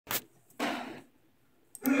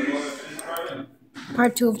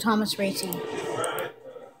part 2 of Thomas Racing.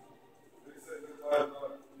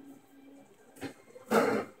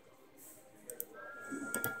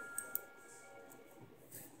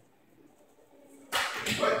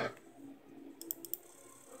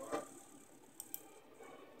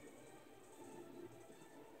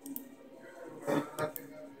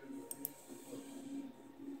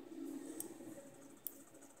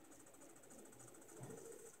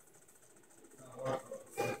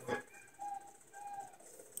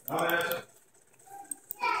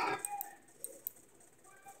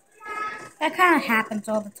 That kind of happens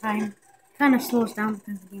all the time. Kind of slows down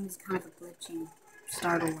because the game is kind of a glitching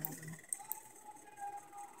start or whatever.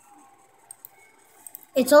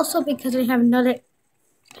 It's also because I have another...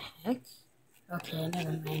 Heck? Okay,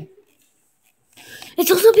 never mind. It's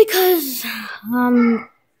also because,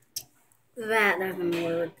 that doesn't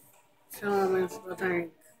work. So I'm in the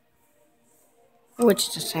tank.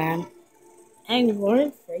 Which is sad. And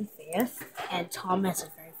Gordon's very fast, and Thomas is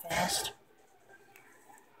very fast.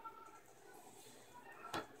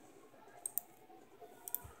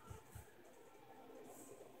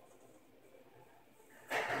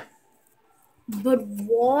 But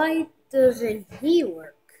why doesn't he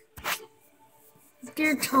work?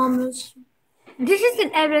 Dear Thomas, this is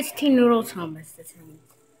an MST Noodle Thomas the Tank.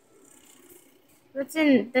 That's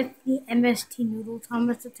the MST Noodle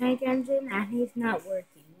Thomas the Tank engine, and he's not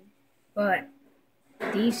working. But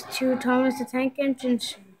these two Thomas the Tank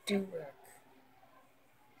engines do work.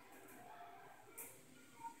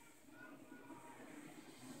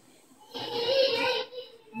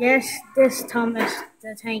 Yes, this Thomas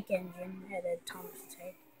the Tank engine had a Thomas the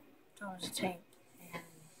Tank, and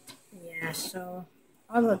yeah, so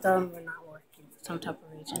all of them were not working for some type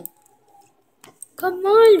of reason. Come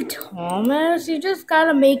on, Thomas, you just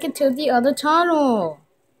gotta make it to the other tunnel.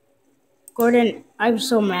 Gordon, I'm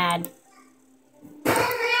so mad.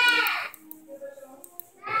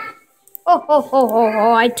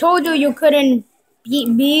 Oh, I told you couldn't beat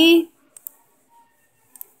me.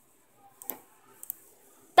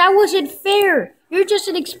 That wasn't fair. You're just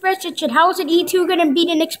an express engine. How is an E2 gonna beat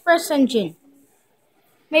an express engine?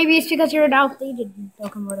 Maybe it's because you're an outdated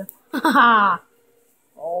locomotive. Haha.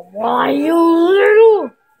 Oh, why, you little...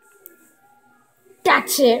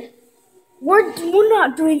 That's it. We're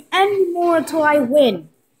not doing any more until I win.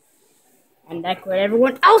 And like what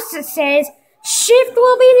everyone else says, shift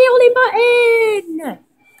will be the only button.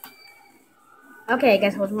 Okay, I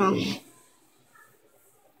guess I was wrong.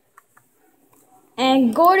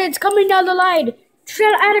 And Gordon's coming down the line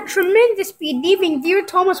at a tremendous speed, leaving dear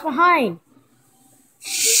Thomas behind.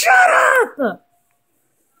 Shut up!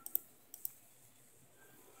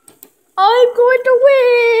 I'm going to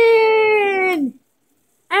win!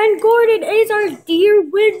 And Gordon is our dear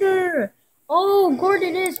winner. Oh,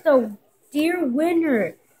 Gordon is the dear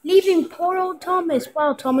winner, leaving poor old Thomas.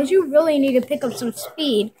 Wow, Thomas, you really need to pick up some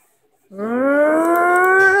speed. That's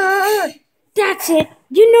it.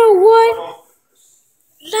 You know what?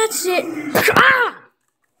 That's it. Ah!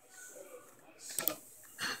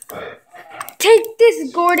 Take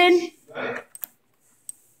this, Gordon.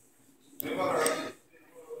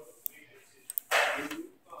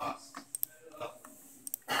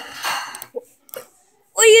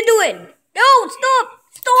 What are you doing? No, stop!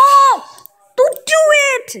 Stop! Don't do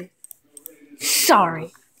it!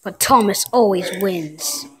 Sorry, but Thomas always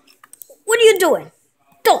wins. What are you doing?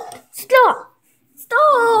 Don't! Stop!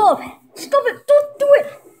 Stop! Stop it! Don't do it!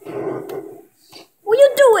 What are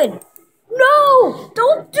you doing? No!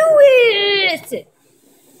 Don't do it!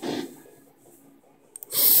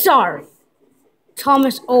 Sorry.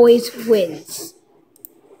 Thomas always wins.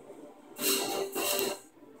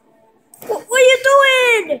 What are you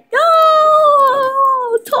doing?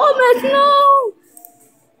 No! Thomas, no!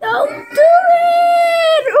 Don't do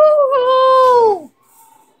it! Oh!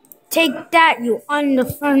 Take that, you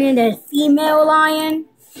undefended female lion.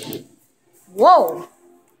 Whoa.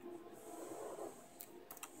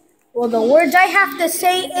 Well, the words I have to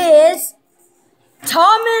say is,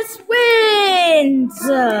 Thomas wins!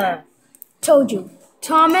 Told you,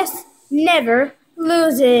 Thomas never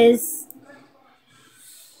loses.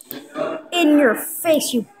 In your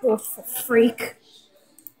face, you boastful freak.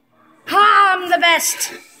 Ha, I'm the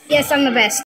best. Yes, I'm the best.